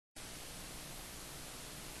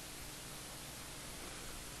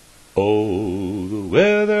Oh, the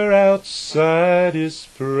weather outside is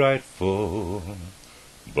frightful,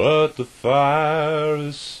 but the fire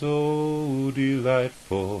is so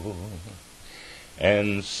delightful.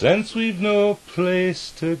 And since we've no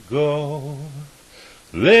place to go,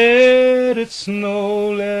 let it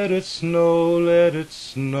snow, let it snow, let it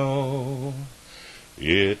snow.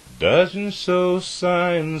 It doesn't show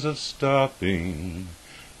signs of stopping,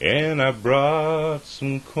 and I brought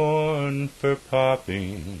some corn for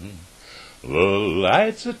popping. The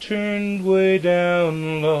lights are turned way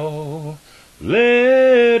down low.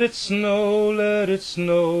 Let it snow, let it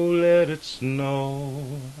snow, let it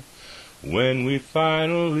snow. When we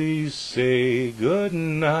finally say good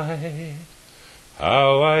night,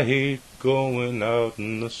 how I hate going out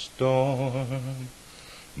in the storm.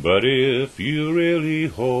 But if you really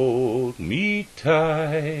hold me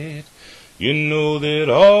tight, you know that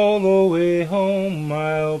all the way home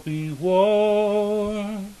I'll be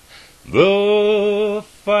warm. The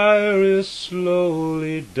fire is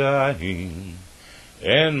slowly dying,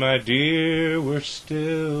 and my dear, we're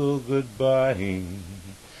still goodbying.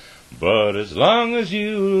 But as long as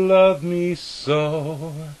you love me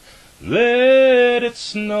so, let it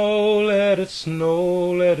snow, let it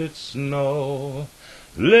snow, let it snow.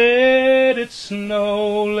 Let it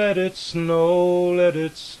snow, let it snow, let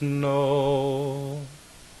it snow.